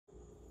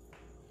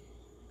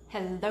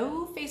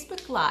Hello,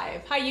 Facebook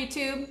Live. Hi,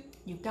 YouTube.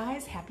 You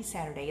guys, happy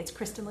Saturday. It's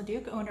Kristen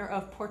LeDuc, owner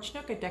of Porch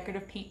Nook, a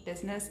decorative paint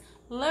business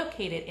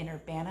located in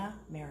Urbana,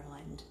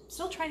 Maryland.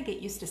 Still trying to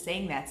get used to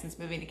saying that since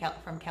moving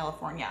from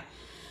California.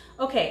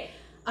 Okay,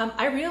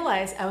 I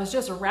realized I was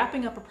just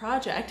wrapping up a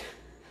project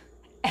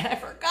and I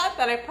forgot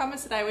that I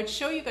promised that I would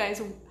show you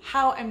guys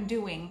how I'm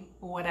doing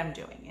what I'm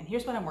doing. And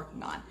here's what I'm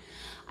working on.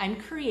 I'm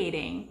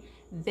creating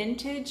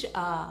vintage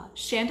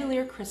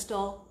chandelier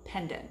crystal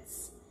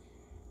pendants.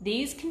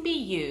 These can be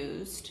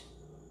used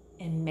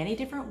in many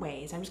different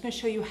ways. I'm just going to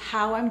show you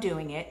how I'm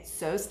doing it.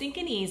 So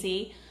stinking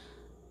easy,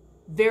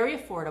 very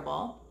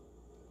affordable,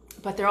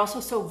 but they're also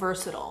so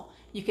versatile.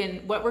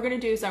 What we're going to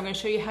do is I'm going to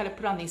show you how to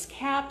put on these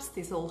caps,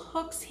 these little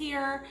hooks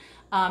here.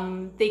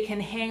 They can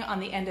hang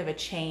on the end of a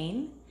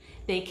chain.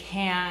 They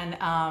can,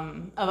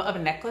 of a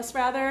necklace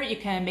rather. You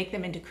can make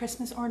them into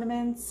Christmas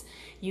ornaments.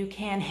 You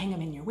can hang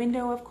them in your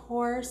window, of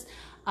course.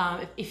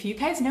 If you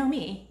guys know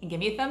me, and give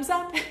me a thumbs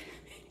up,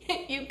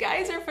 you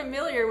guys are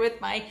familiar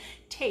with my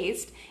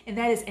taste, and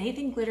that is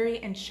anything glittery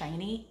and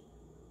shiny.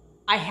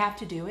 I have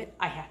to do it.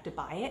 I have to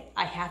buy it.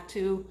 I have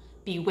to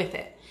be with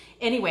it.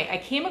 Anyway, I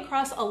came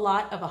across a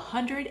lot of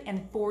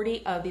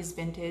 140 of these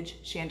vintage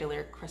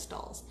chandelier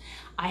crystals.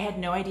 I had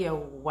no idea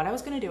what I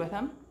was going to do with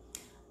them.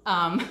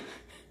 No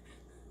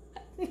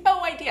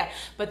idea,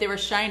 but they were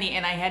shiny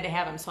and I had to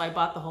have them, so I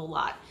bought the whole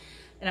lot,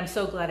 and I'm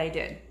so glad I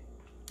did.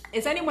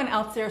 Is anyone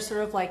out there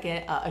sort of like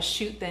a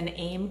shoot then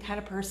aim kind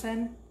of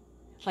person?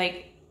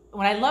 Like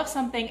when I love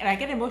something and I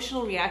get an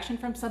emotional reaction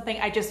from something,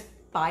 I just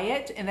buy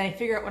it and then I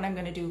figure out what I'm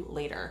going to do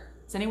later.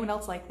 Is anyone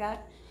else like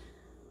that?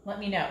 Let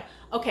me know.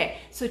 Okay,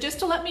 so just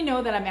to let me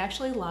know that I'm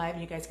actually live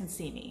and you guys can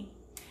see me.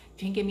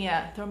 If you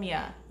can throw me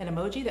an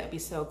emoji, that would be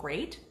so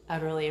great.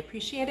 I'd really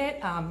appreciate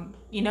it.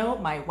 You know,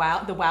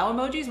 the wow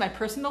emoji is my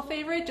personal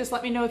favorite. Just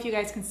let me know if you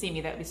guys can see me.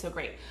 That would be so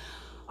great.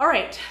 All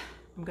right,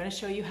 I'm going to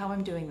show you how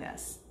I'm doing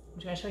this.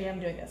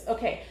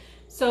 Okay,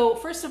 so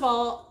first of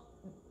all,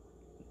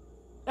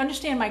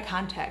 understand my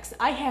context.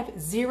 I have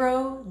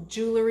zero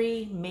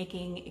jewelry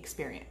making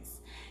experience.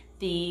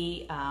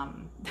 The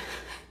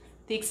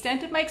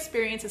extent of my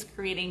experience is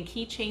creating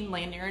keychain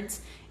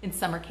lanyards in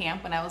summer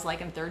camp when I was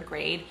like in 3rd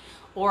grade,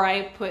 or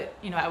I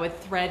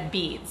would thread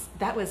beads.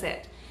 That was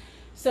it.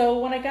 So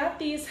when I got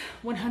these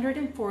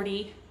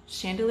 140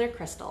 chandelier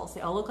crystals,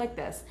 they all look like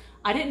this.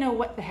 I didn't know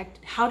what the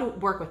heck, how to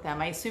work with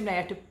them. I assumed I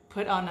had to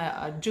put on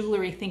a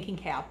jewelry thinking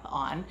cap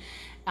on.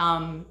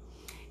 And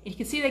you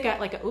can see they got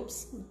like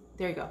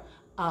there you go,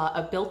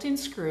 a built-in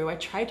screw. I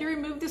tried to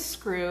remove the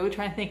screw,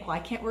 trying to think, well, I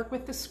can't work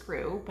with the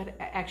screw, but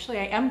actually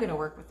I am gonna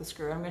work with the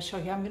screw. I'm gonna show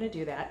you how I'm gonna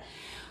do that.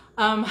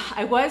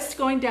 I was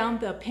going down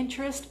the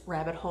Pinterest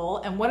rabbit hole,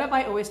 and what have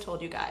I always told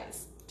you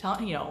guys?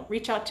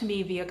 Reach out to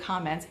me via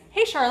comments.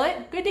 Hey,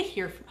 Charlotte, good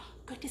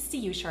to see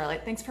you,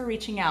 Charlotte. Thanks for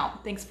reaching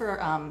out. Thanks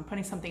for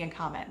putting something in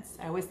comments.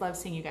 I always love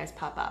seeing you guys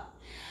pop up.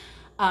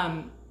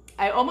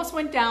 I almost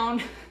went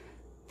down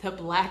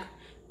the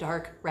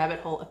dark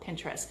rabbit hole of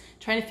Pinterest,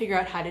 trying to figure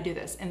out how to do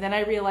this. And then I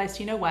realized,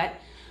 you know what?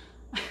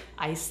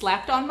 I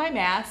slapped on my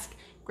mask,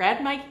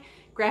 grabbed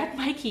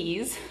my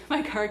keys,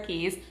 my car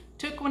keys,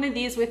 took one of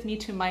these with me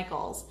to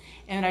Michael's,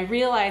 and I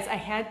realized I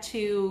had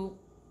to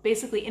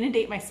basically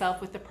inundate myself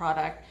with the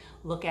product,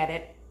 look at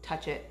it,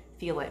 touch it,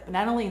 feel it. But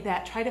not only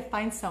that, try to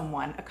find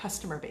someone, a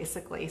customer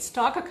basically,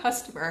 stalk a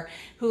customer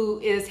who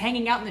is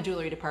hanging out in the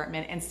jewelry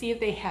department and see if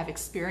they have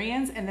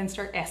experience, and then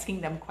start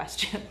asking them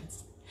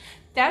questions.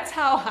 That's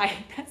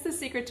the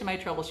secret to my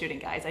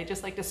troubleshooting, guys. I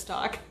just like to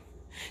stalk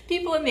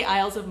people in the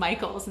aisles of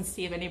Michael's and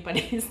see if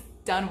anybody's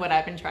done what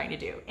I've been trying to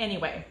do.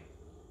 Anyway,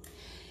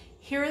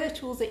 here are the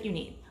tools that you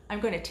need. I'm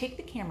going to take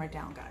the camera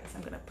down, guys. I'm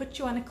going to put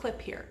you on a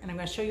clip here, and I'm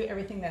going to show you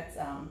everything that's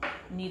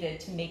needed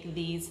to make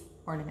these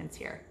ornaments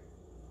here.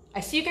 I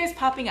see you guys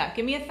popping up.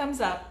 Give me a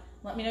thumbs up.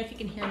 Let me know if you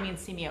can hear me and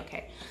see me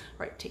okay. All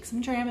right, take some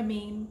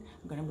Dramamine.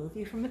 I'm going to move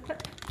you from the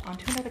clip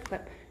onto another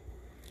clip.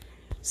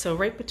 So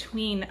right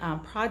between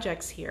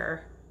projects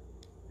here,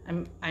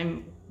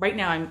 right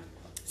now I'm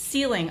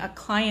sealing a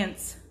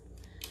client's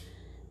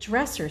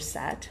dresser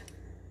set.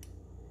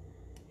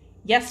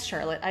 Yes,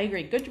 Charlotte, I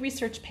agree. Good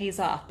research pays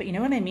off. But you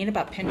know what I mean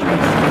about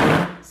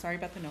Pinterest? Sorry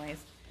about the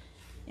noise.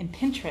 In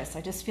Pinterest,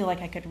 I just feel like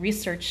I could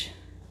research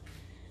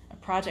a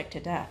project to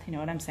death. You know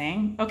what I'm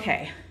saying?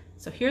 Okay,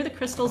 so here are the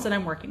crystals that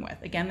I'm working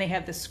with. Again, they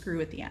have this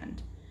screw at the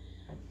end.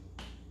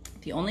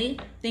 The only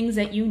things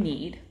that you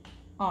need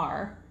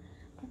are,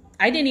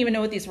 I didn't even know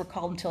what these were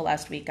called until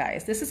last week,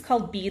 guys. This is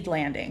called bead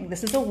landing.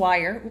 This is a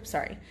wire,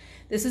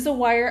 This is a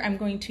wire I'm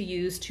going to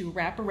use to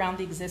wrap around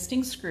the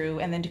existing screw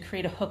and then to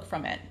create a hook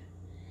from it.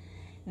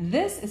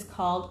 This is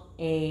called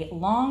a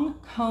long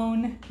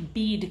cone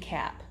bead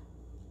cap.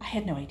 I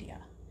had no idea.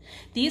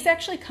 These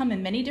actually come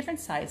in many different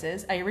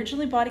sizes. I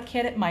originally bought a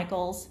kit at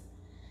Michael's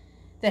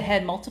that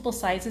had multiple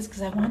sizes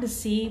because I wanted to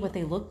see what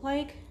they look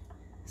like.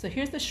 So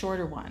here's the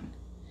shorter one.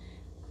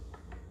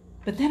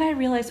 But then I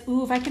realized,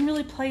 ooh, if I can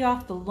really play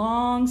off the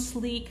long,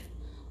 sleek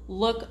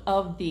look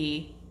of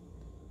the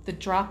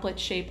droplet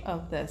shape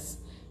of this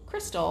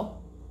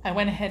crystal, I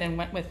went ahead and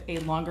went with a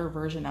longer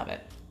version of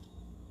it.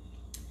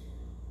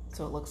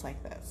 So it looks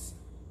like this.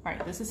 All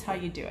right, this is how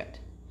you do it.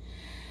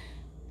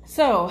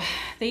 So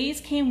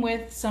these came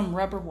with some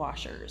rubber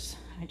washers.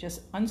 I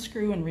just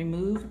unscrew and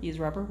remove these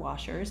rubber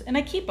washers and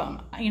I keep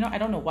them. You know, I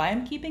don't know why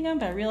I'm keeping them,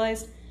 but I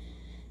realized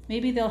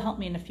maybe they'll help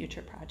me in a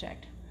future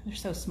project. They're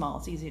so small,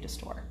 it's easy to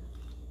store.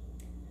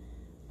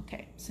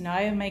 Okay, so now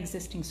I have my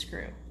existing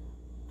screw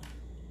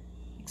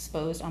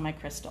exposed on my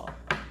crystal.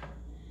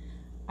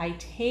 I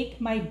take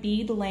my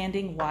bead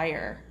landing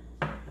wire,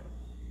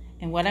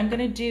 and what I'm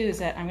gonna do is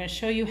that I'm gonna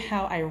show you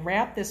how I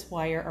wrap this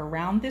wire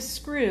around this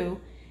screw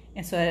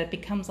and so that it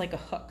becomes like a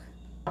hook.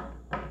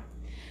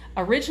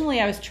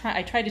 Originally, I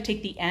tried to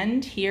take the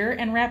end here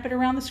and wrap it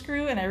around the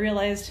screw, and I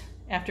realized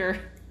after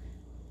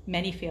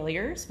many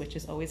failures, which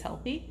is always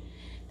healthy,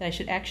 that I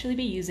should actually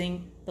be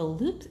using the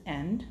loop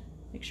end.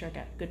 Make sure I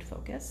got good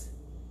focus.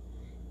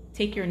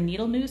 Take your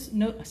needle nose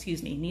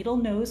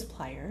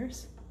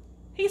pliers.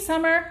 Hey,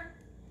 Summer.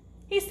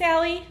 Hey,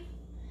 Sally.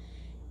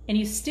 And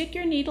you stick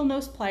your needle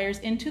nose pliers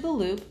into the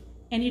loop,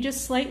 and you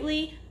just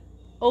slightly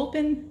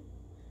open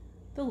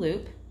the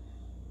loop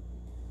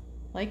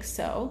like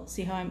so.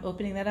 See how I'm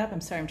opening that up?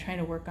 I'm sorry, I'm trying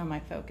to work on my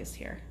focus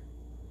here.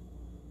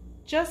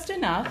 Just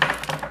enough.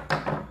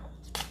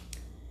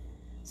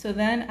 So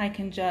then I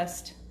can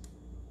just,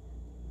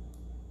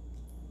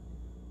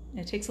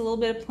 it takes a little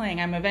bit of playing.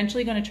 I'm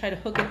eventually going to try to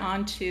hook it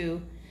onto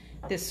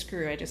this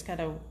screw. I just got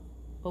to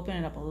open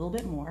it up a little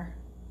bit more.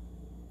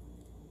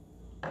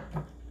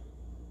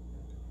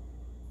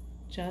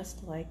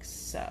 Just like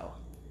so.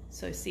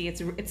 So see,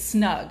 it's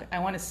snug. I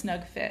want a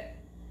snug fit.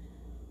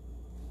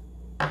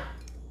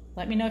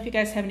 Let me know if you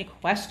guys have any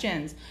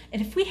questions.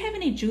 And if we have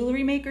any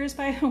jewelry makers,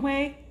 by the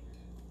way,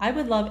 I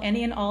would love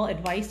any and all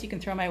advice you can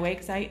throw my way,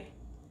 because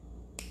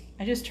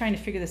I'm just trying to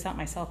figure this out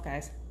myself,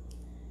 guys.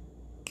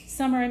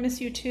 Summer, I miss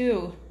you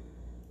too.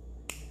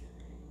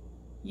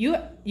 You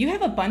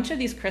have a bunch of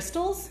these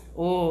crystals?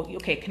 Oh,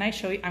 okay, can I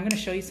show you? I'm gonna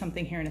show you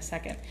something here in a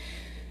second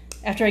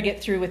after I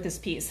get through with this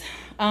piece.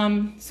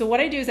 So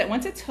what I do is that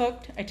once it's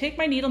hooked, I take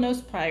my needle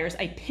nose pliers,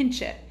 I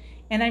pinch it,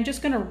 and I'm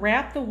just gonna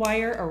wrap the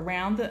wire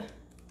around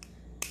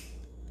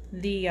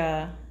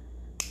the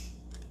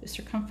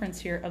circumference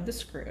here of the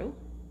screw.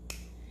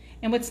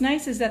 And what's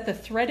nice is that the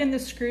thread in the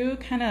screw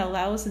kind of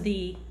allows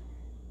the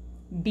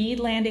bead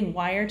landing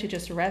wire to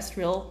just rest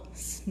real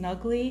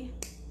snugly.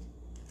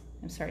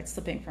 I'm sorry, it's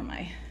slipping from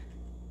my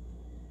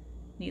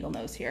needle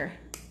nose here.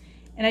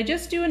 And I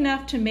just do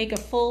enough to make a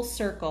full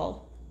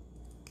circle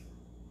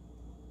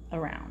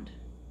around.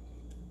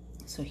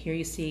 So here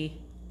you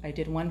see I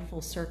did one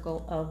full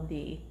circle of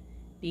the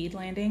bead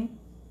landing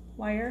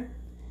wire.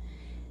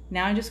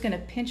 Now I'm just going to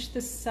pinch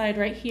this side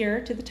right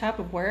here to the top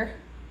of where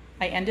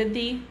I ended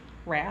the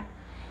wrap.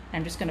 And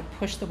I'm just going to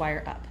push the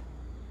wire up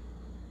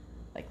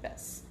like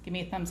this. Give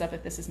me a thumbs up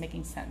if this is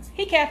making sense.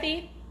 Hey,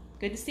 Kathy,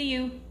 good to see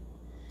you.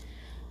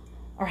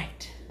 All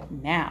right,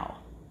 now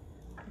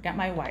I got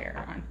my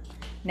wire on.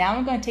 Now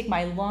I'm going to take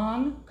my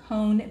long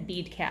cone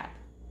bead cap.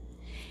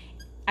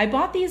 I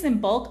bought these in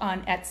bulk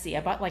on Etsy.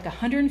 I bought like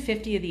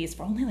 150 of these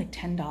for only like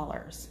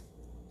 $10.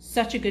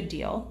 Such a good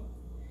deal.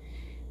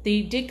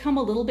 They did come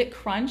a little bit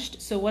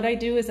crunched, so what I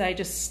do is I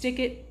just stick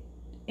it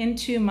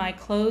into my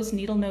closed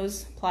needle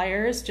nose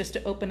pliers just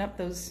to open up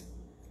those,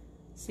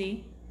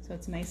 see? So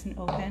it's nice and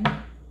open.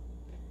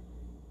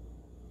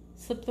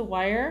 Slip the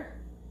wire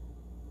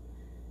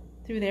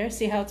through there.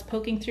 See how it's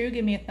poking through?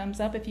 Give me a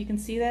thumbs up if you can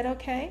see that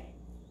okay.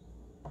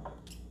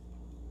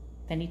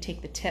 Then you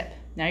take the tip.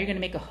 Now you're gonna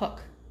make a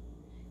hook.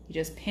 You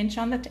just pinch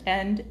on the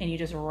end and you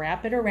just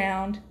wrap it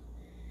around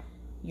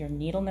your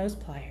needle nose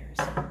pliers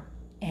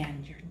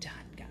and you're done,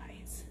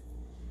 guys.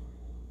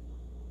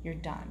 You're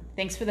done.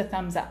 Thanks for the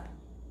thumbs up.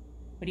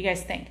 What do you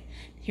guys think?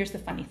 Here's the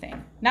funny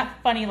thing.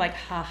 Not funny like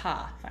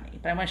ha-ha funny,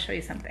 but I want to show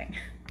you something.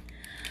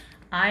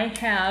 I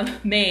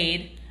have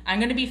made,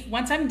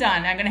 once I'm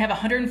done, I'm gonna have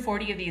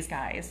 140 of these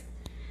guys.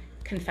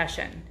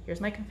 Confession,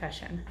 here's my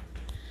confession.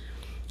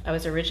 I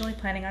was originally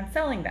planning on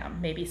selling them,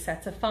 maybe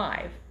sets of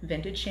 5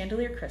 vintage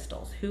chandelier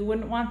crystals. Who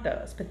wouldn't want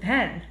those? But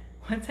then,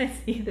 once I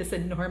see this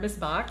enormous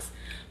box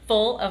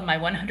full of my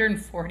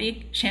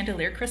 140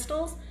 chandelier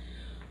crystals,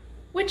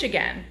 which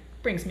again,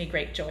 brings me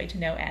great joy to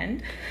no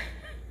end.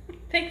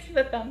 Thanks for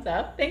the thumbs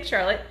up. Thanks,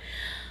 Charlotte.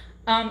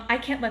 I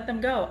can't let them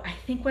go. I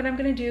think what I'm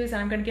gonna do is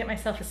I'm gonna get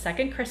myself a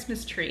second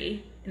Christmas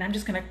tree and I'm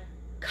just gonna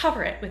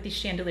cover it with these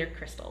chandelier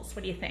crystals.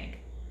 What do you think?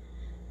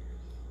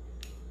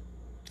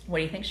 What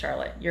do you think,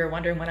 Charlotte? You're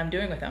wondering what I'm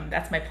doing with them.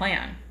 That's my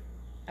plan.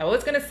 I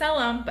was gonna sell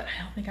them, but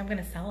I don't think I'm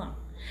gonna sell them.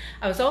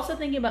 I was also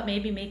thinking about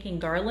maybe making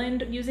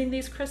garland using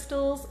these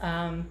crystals.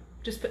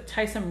 Just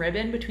tie some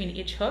ribbon between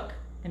each hook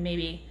and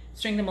maybe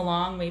string them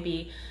along,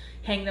 maybe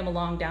hang them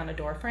along down a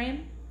door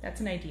frame. That's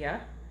an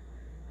idea.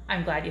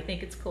 I'm glad you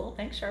think it's cool.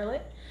 Thanks,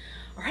 Charlotte.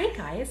 All right,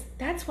 guys,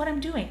 that's what I'm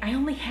doing. I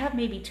only have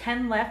maybe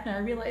 10 left, and I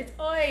realized,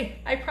 oi,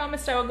 I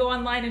promised I would go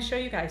online and show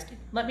you guys.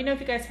 Let me know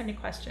if you guys have any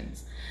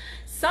questions.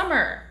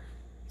 Summer.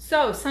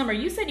 So, Summer,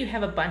 you said you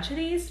have a bunch of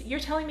these. You're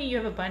telling me you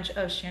have a bunch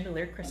of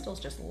chandelier crystals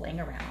just laying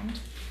around?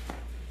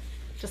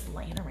 Just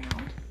laying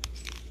around.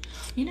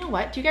 You know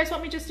what? Do you guys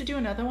want me just to do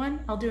another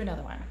one? I'll do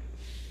another one.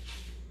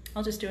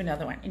 I'll just do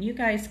another one. And you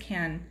guys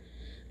can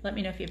let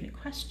me know if you have any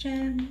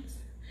questions.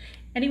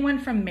 Anyone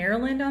from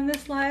Maryland on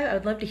this live? I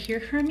would love to hear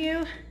from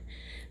you.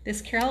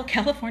 This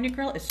California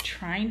girl is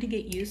trying to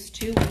get used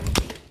to,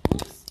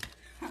 oops.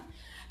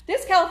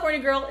 This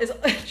California girl is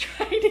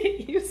trying to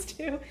get used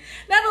to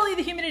not only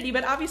the humidity,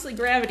 but obviously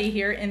gravity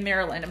here in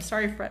Maryland. I'm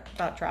sorry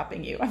about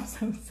dropping you. I'm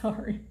so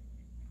sorry.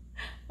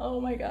 Oh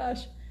my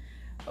gosh.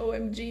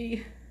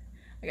 OMG.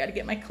 I gotta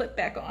get my clip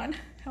back on.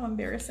 How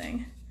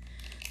embarrassing.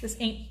 This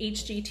ain't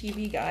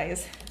HGTV,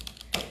 guys.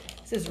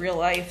 This is real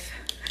life.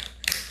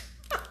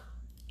 All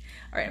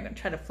right, I'm gonna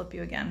try to flip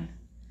you again.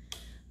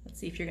 Let's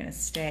see if you're gonna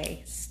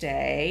stay.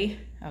 Stay.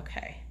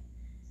 Okay,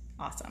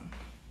 awesome.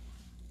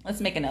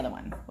 Let's make another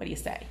one. What do you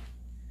say?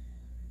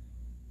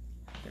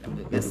 I'm gonna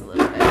move this a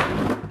little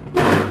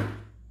bit.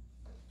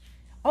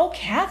 Oh,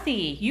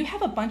 Kathy, you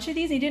have a bunch of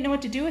these and you didn't know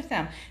what to do with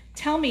them.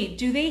 Tell me,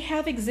 do they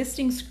have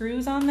existing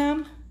screws on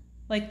them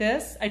like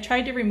this? I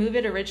tried to remove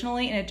it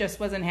originally and it just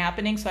wasn't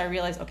happening. So I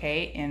realized,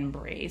 okay,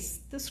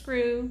 embrace the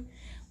screw,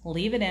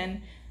 leave it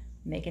in,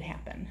 make it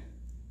happen.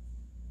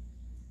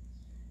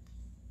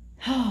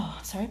 Oh,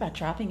 sorry about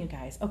dropping you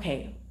guys.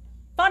 Okay,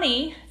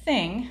 funny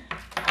thing.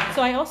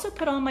 So I also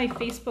put all my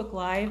Facebook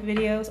Live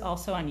videos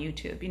also on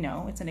YouTube. You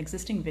know, it's an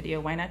existing video.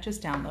 Why not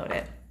just download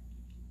it?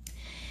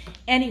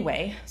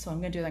 Anyway, so I'm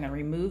gonna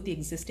remove the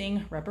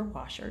existing rubber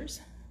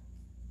washers.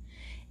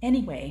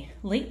 Anyway,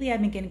 lately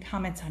I've been getting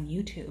comments on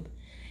YouTube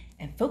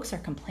and folks are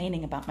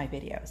complaining about my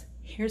videos.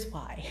 Here's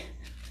why.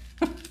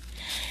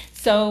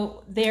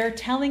 So they're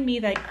telling me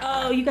that,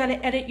 oh, you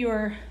gotta edit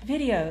your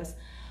videos.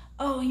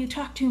 Oh, you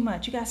talk too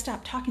much. You gotta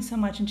stop talking so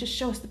much and just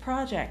show us the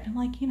project. I'm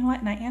like, you know what?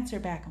 And I answer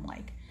back, I'm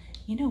like,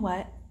 you know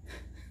what?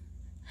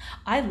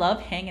 I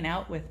love hanging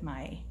out with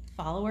my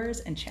followers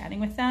and chatting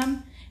with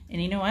them.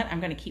 And you know what? I'm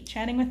gonna keep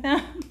chatting with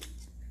them.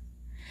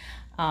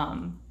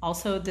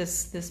 Also,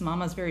 this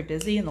mama's very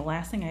busy and the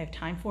last thing I have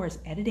time for is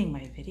editing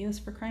my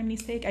videos, for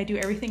criminy sake. I do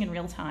everything in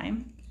real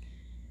time.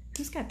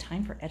 Who's got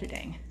time for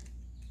editing?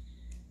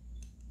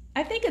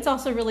 I think it's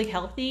also really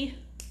healthy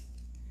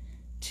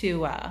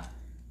to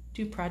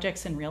do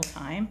projects in real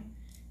time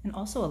and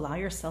also allow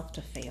yourself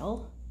to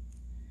fail.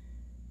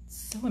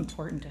 It's so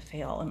important to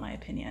fail, in my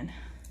opinion.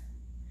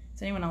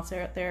 Does anyone else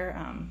out there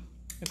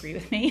agree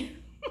with me?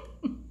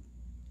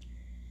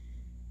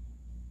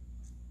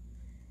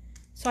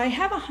 So I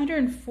have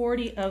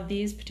 140 of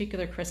these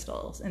particular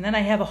crystals, and then I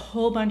have a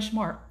whole bunch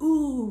more.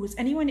 Ooh, is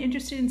anyone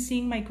interested in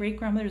seeing my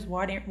great-grandmother's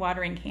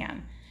watering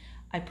can?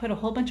 I put a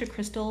whole bunch of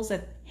crystals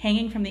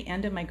hanging from the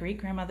end of my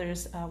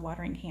great-grandmother's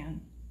watering can.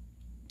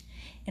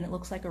 And it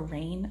looks like a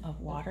rain of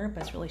water,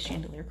 but it's really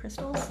chandelier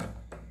crystals.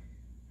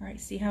 All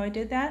right, see how I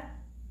did that?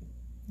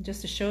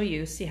 Just to show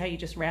you, see how you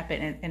just wrap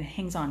it and it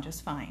hangs on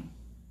just fine.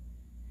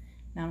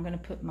 Now I'm gonna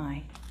put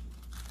my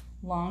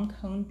long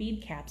cone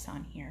bead caps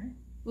on here.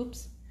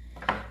 Oops.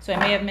 So I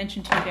may have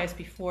mentioned to you guys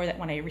before that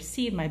when I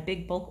received my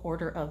big bulk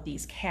order of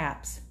these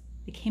caps,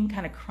 they came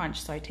kind of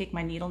crunched. So I take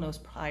my needle nose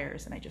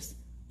pliers and I just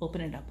open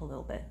it up a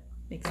little bit.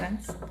 Make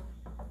sense?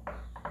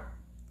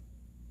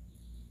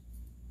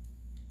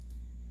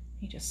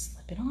 You just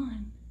slip it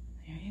on.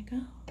 There you go.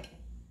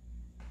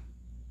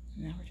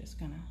 And now we're just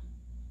gonna,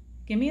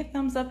 give me a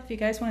thumbs up if you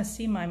guys want to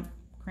see my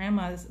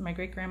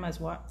great-grandma's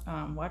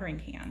watering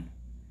can.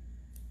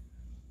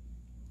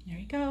 There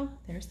you go.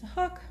 There's the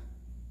hook.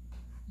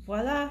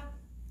 Voila.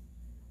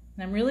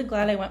 And I'm really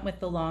glad I went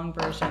with the long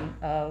version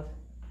of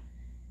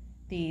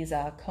these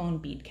cone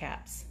bead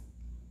caps.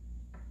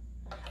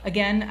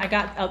 Again, I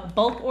got a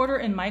bulk order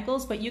in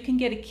Michael's, but you can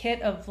get a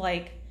kit of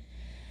like,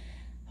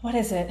 what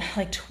is it?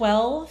 Like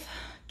 12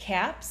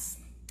 caps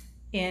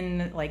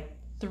in like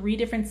 3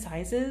 different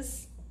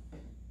sizes.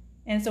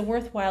 And it's a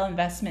worthwhile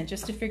investment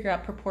just to figure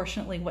out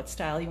proportionately what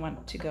style you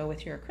want to go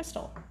with your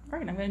crystal. All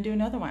right, I'm gonna do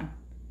another one.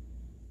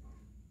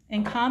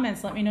 In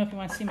comments, let me know if you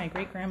want to see my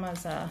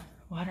great-grandma's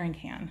watering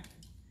can.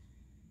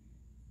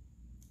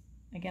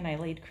 Again, I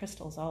laid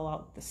crystals all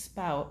out the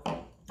spout.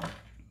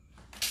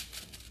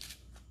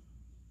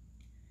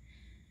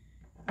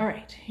 All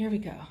right, here we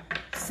go.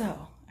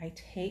 So I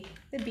take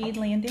the bead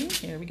landing.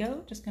 Here we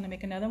go. Just gonna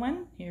make another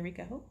one. Here we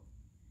go.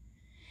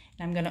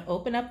 And I'm gonna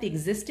open up the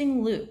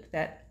existing loop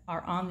that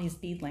are on these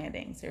bead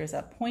landings. There's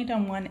a point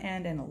on one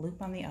end and a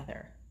loop on the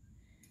other.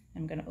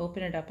 I'm gonna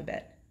open it up a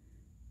bit.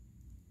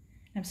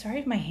 I'm sorry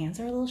if my hands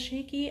are a little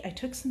shaky. I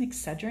took some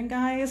Excedrin,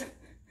 guys,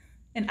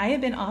 and I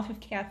have been off of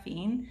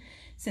caffeine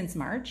since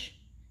March.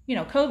 You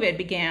know, COVID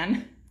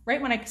began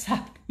right when I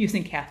stopped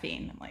using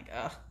caffeine. I'm like,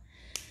 ugh.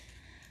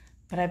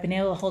 But I've been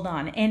able to hold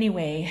on.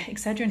 Anyway,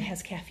 Excedrin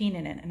has caffeine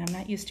in it, and I'm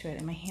not used to it,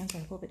 and my hands are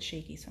a little bit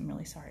shaky, so I'm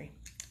really sorry.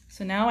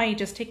 So now I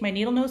just take my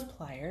needle nose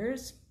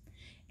pliers,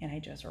 and I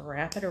just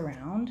wrap it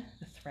around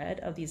the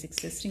thread of these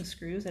existing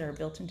screws that are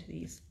built into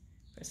these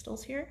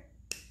crystals here.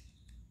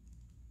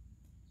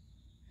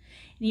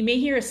 You may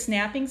hear a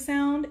snapping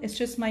sound. It's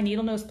just my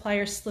needle nose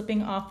pliers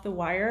slipping off the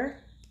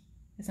wire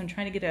as I'm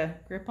trying to get a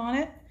grip on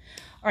it.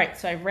 All right,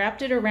 so I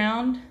wrapped it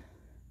around,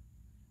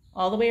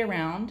 all the way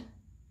around.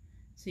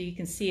 So you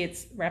can see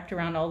it's wrapped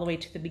around all the way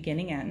to the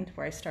beginning end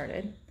where I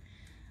started.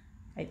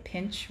 I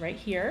pinch right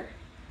here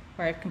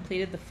where I've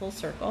completed the full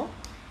circle,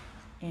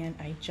 and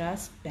I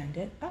just bend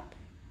it up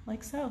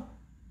like so.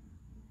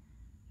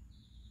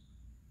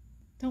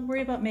 Don't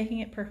worry about making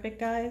it perfect,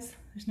 guys.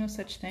 There's no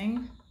such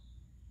thing.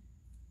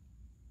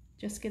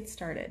 Just get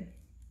started.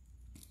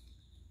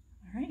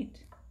 All right,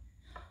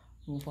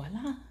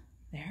 voila,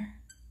 there.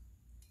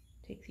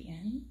 Take the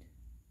end.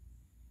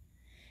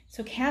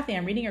 So Kathy,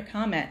 I'm reading your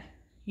comment.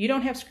 You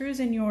don't have screws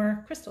in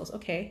your crystals.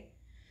 Okay.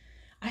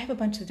 I have a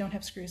bunch that don't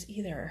have screws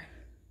either.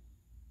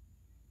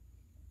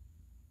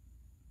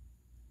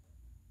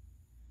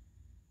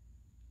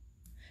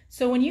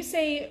 So when you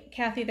say,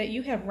 Kathy, that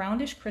you have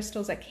roundish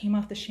crystals that came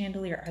off the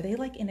chandelier, are they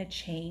like in a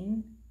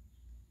chain?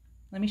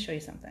 Let me show you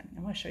something. I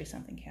want to show you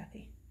something,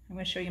 Kathy. I'm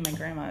going to show you my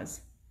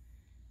grandma's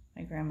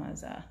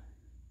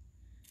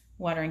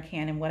watering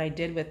can and what I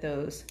did with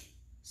those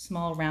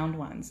small round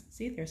ones.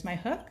 See, there's my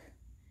hook.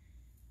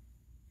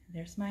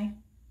 There's my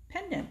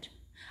pendant.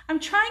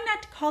 I'm trying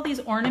not to call these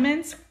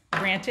ornaments.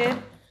 Granted,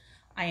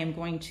 I am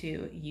going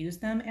to use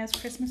them as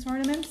Christmas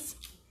ornaments,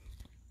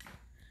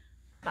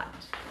 but I'm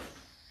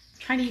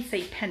trying to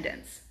say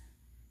pendants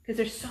because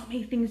there's so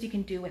many things you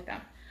can do with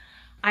them.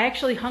 I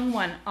actually hung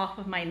one off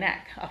of my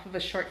neck, off of a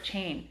short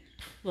chain.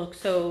 Looks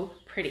so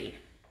pretty.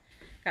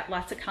 Got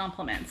lots of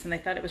compliments and they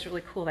thought it was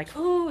really cool. Like,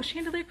 oh,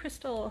 chandelier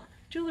crystal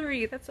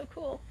jewelry, that's so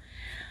cool.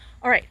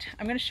 All right,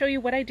 I'm going to show you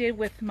what I did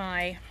with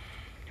my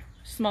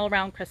small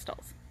round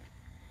crystals.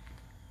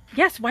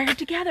 Yes, wired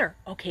together.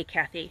 Okay,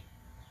 Kathy,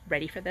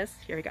 ready for this?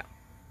 Here we go.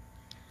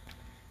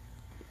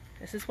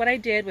 This is what I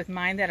did with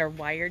mine that are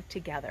wired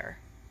together.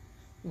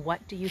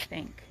 What do you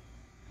think?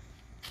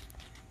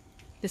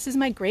 This is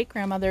my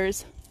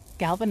great-grandmother's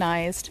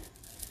galvanized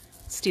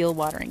steel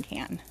watering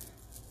can.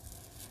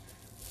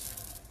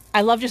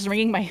 I love just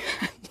putting my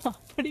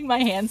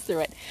hands through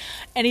it.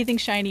 Anything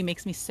shiny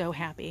makes me so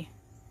happy.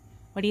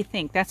 What do you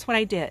think? That's what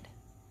I did.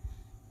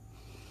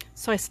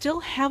 So I still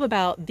have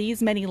about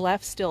these many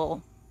left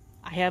still.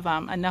 I have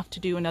enough to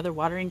do another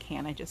watering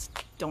can. I just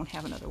don't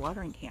have another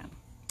watering can.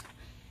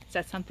 Is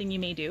that something you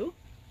may do?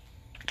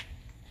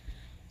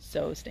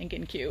 So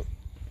stinking cute.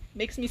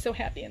 Makes me so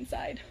happy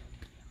inside.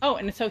 Oh,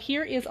 and so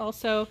here is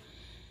also,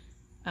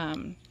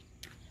 I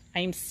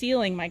am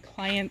sealing my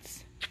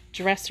client's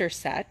dresser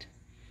set.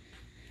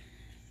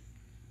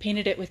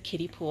 Painted it with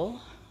kiddie pool.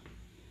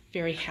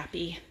 Very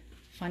happy,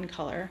 fun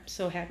color.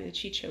 So happy that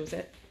she chose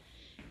it.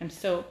 I'm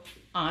so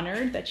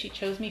honored that she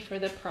chose me for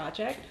the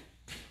project.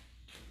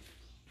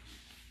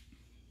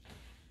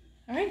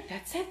 All right,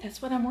 that's it.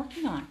 That's what I'm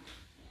working on.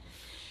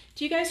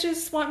 Do you guys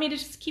just want me to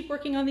just keep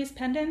working on these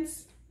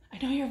pendants? I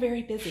know you're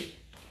very busy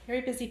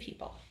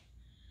people.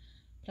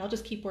 But I'll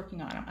just keep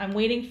working on them. I'm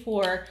waiting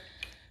for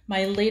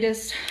my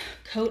latest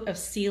coat of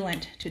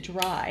sealant to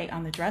dry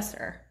on the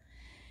dresser.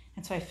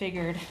 And so I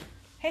figured,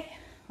 hey,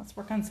 let's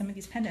work on some of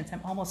these pendants.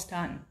 I'm almost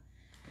done.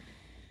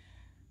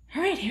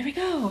 All right, here we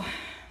go.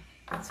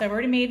 So I've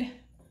already made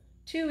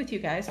 2 with you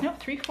guys. No,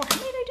 3, 4. How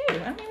many did I do?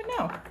 I don't even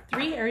know.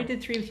 3, I already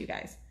did 3 with you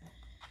guys.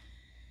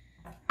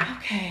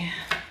 Okay,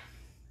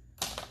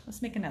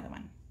 let's make another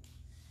one.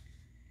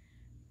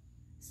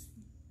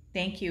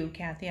 Thank you,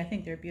 Kathy. I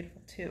think they're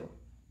beautiful too.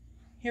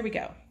 Here we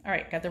go. All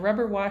right, got the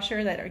rubber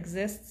washer that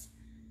exists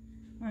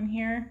on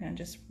here. I'm gonna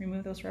just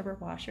remove those rubber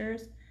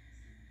washers.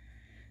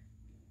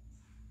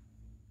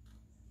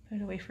 Put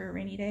it away for a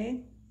rainy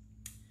day.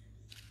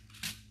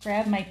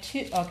 Grab my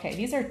okay,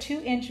 these are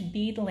 2-inch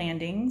bead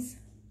landings.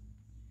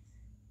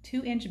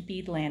 2-inch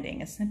bead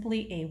landing is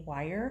simply a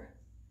wire.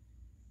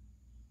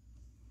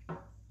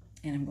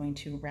 And I'm going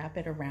to wrap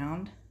it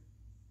around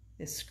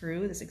this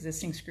screw, this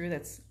existing screw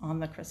that's on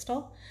the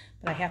crystal.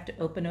 But I have to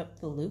open up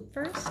the loop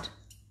first.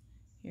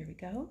 Here we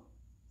go.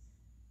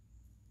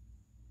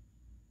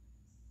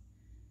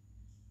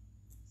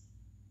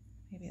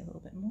 Maybe a little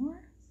bit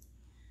more.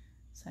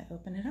 So I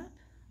open it up,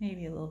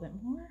 maybe a little bit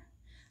more.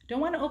 I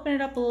don't want to open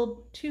it up a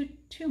little too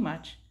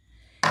much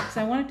because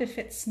I want it to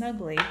fit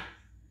snugly. I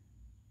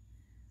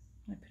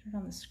put it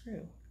on the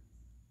screw.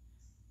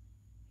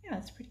 Yeah,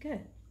 that's pretty good.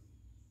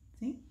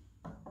 See?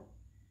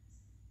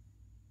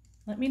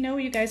 Let me know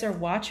where you guys are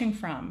watching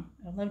from.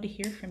 I'd love to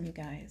hear from you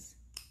guys.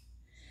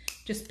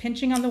 Just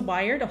pinching on the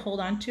wire to hold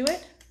on to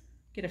it,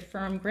 get a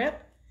firm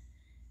grip.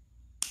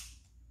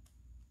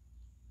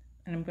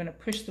 And I'm going to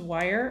push the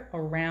wire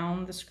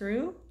around the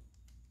screw,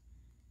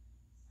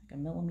 like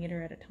 1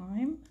 millimeter at a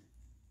time.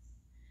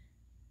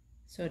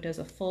 So it does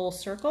a full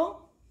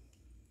circle,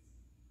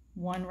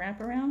 1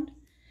 wraparound.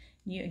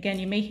 Again,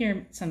 you may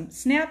hear some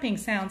snapping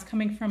sounds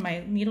coming from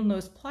my needle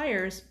nose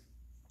pliers,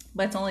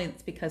 but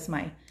it's because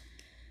my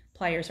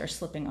pliers are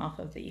slipping off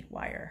of the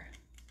wire.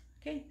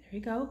 Okay, there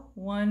you go.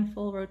 1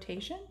 full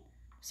rotation.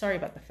 Sorry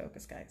about the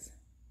focus, guys.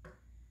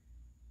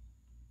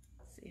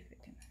 Let's see if it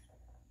can,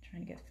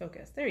 trying to get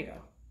focused. There you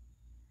go.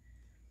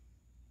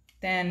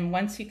 Then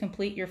once you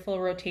complete your full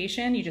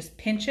rotation, you just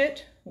pinch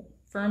it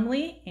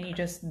firmly and you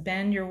just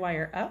bend your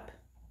wire up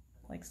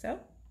like so.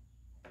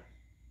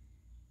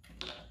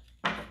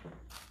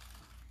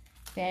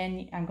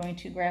 Then I'm going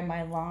to grab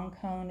my long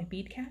cone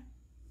bead cap.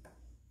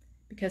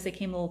 Because they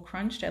came a little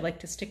crunched, I like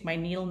to stick my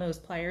needle nose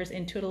pliers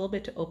into it a little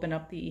bit to open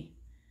up the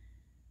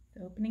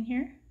opening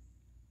here.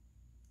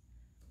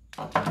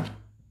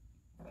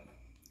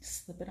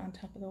 Slip it on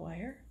top of the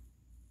wire.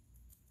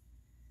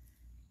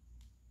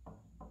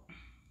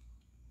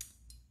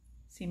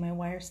 See my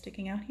wire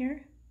sticking out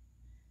here?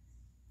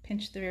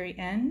 Pinch the very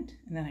end,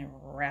 and then I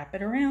wrap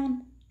it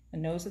around the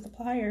nose of the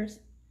pliers.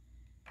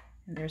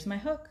 And there's my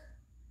hook.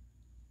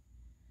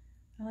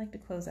 I like to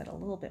close that a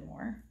little bit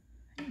more.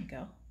 There you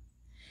go.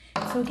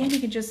 So again, you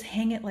can just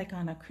hang it like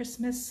on a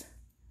Christmas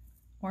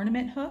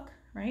ornament hook,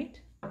 right?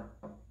 What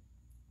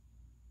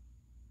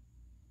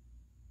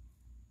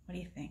do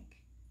you think?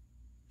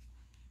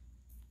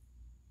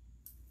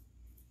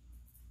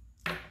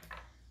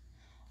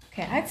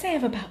 Okay, I'd say I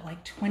have about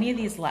like 20 of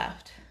these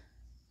left.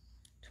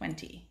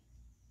 20.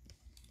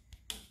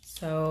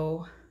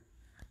 So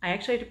I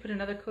actually have to put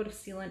another coat of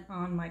sealant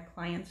on my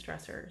client's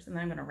dressers, and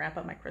then I'm going to wrap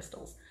up my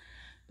crystals.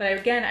 But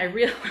again, I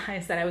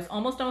realized that I was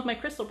almost done with my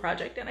crystal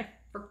project, and I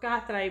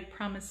forgot that I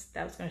promised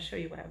that I was going to show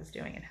you what I was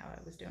doing and how I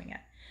was doing it.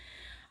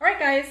 All right,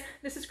 guys,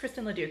 this is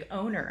Kristen LeDuc,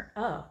 owner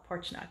of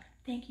Porch Nook.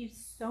 Thank you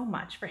so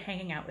much for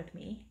hanging out with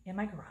me in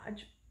my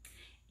garage.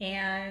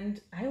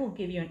 And I will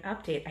give you an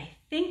update. I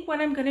think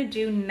what I'm going to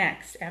do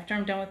next, after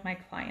I'm done with my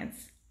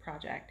client's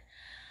project,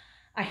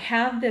 I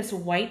have this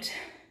white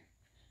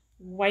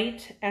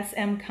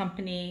SM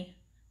Company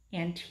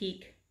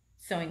antique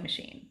sewing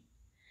machine.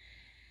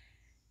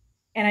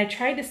 And I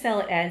tried to sell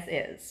it as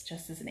is,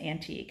 just as an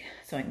antique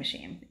sewing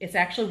machine. It's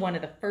actually one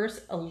of the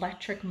first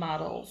electric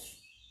models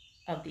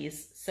of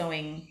these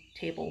sewing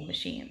table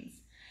machines.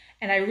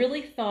 And I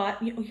really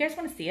thought, you guys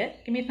want to see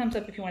it? Give me a thumbs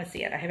up if you want to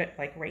see it. I have it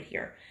like right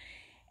here.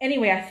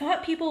 Anyway, I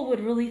thought people would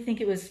really think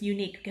it was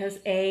unique because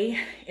A,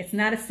 it's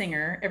not a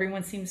Singer.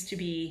 Everyone seems to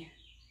be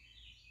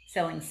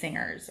selling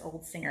Singers,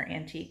 old Singer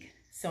antique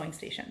sewing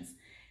stations.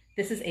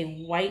 This is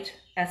a white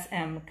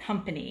SM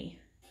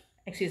Company,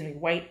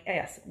 white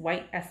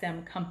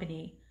SM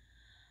Company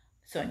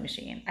sewing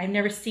machine. I've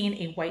never seen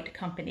a white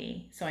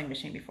company sewing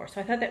machine before, so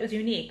I thought that was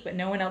unique, but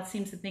no one else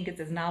seems to think it's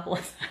as novel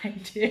as I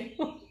do.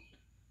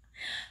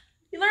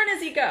 You learn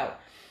as you go.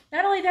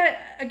 Not only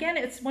that, again,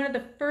 it's one of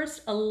the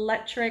first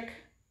electric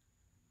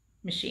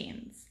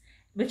machines,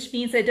 which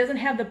means that it doesn't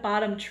have the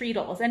bottom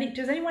treadle.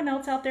 Does anyone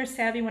else out there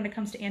savvy when it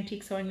comes to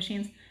antique sewing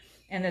machines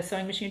and the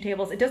sewing machine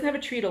tables? It doesn't have a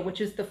treadle,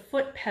 which is the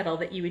foot pedal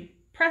that you would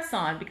press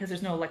on because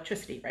there's no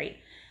electricity, right?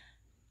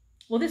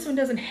 Well, this one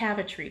doesn't have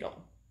a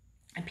treadle.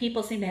 And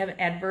people seem to have an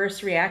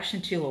adverse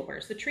reaction to, well,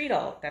 where's the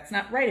treadle? That's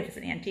not right. If it's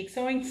an antique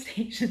sewing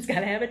station, it's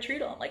got to have a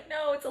treadle. I'm like,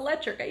 no, it's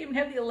electric. I even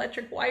have the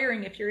electric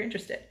wiring if you're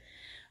interested.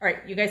 All right,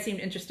 you guys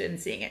seemed interested in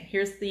seeing it.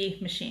 Here's the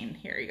machine.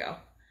 Here you go.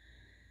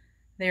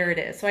 There it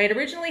is. So I had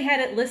originally had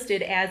it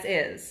listed as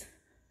is,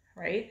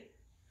 right?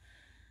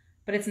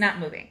 But it's not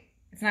moving.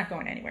 It's not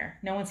going anywhere.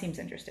 No one seems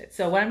interested.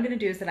 So what I'm going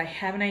to do is that I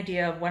have an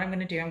idea of what I'm going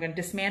to do. I'm going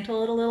to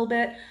dismantle it a little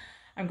bit.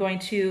 I'm going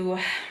to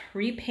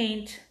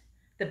repaint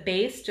the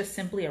base, just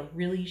simply a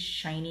really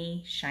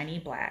shiny, shiny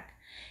black.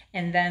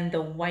 And then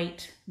the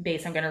white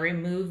base, I'm going to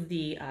remove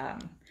the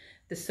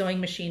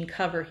sewing machine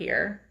cover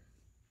here.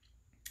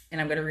 And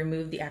I'm going to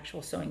remove the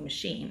actual sewing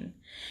machine.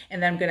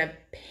 And then I'm going to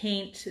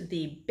paint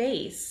the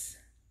base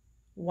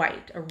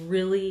white, a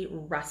really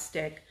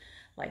rustic,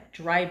 like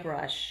dry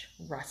brush,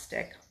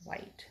 rustic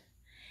white.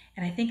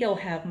 And I think it'll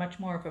have much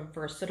more of a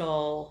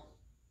versatile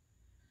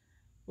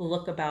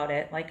look about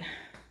it. Like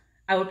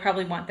I would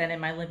probably want that in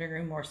my living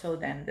room more so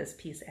than this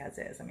piece as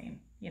is. I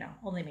mean, you know,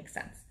 only makes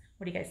sense.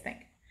 What do you guys think?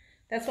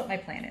 That's what my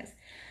plan is.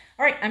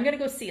 All right, I'm going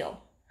to go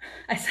seal.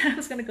 I said I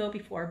was going to go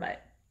before,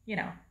 but you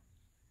know,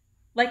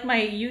 like my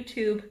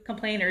YouTube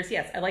complainers,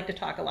 yes, I like to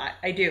talk a lot.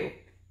 I do.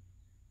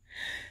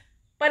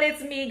 But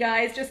it's me,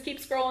 guys. Just keep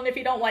scrolling if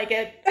you don't like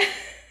it.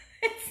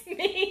 It's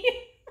me.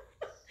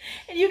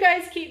 And you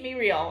guys keep me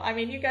real. I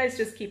mean, you guys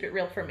just keep it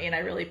real for me, and I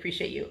really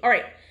appreciate you. All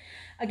right.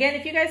 Again,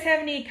 if you guys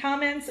have any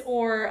comments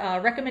or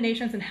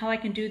recommendations on how I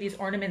can do these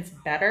ornaments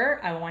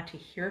better, I want to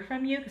hear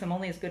from you because I'm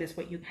only as good as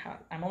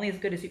I'm only as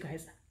good as you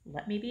guys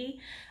let me be.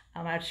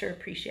 I'd sure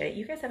appreciate it.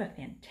 You guys have a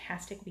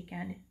fantastic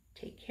weekend.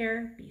 Take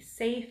care, be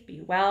safe,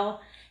 be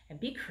well, and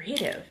be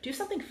creative. Do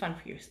something fun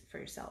for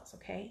yourselves,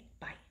 okay?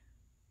 Bye.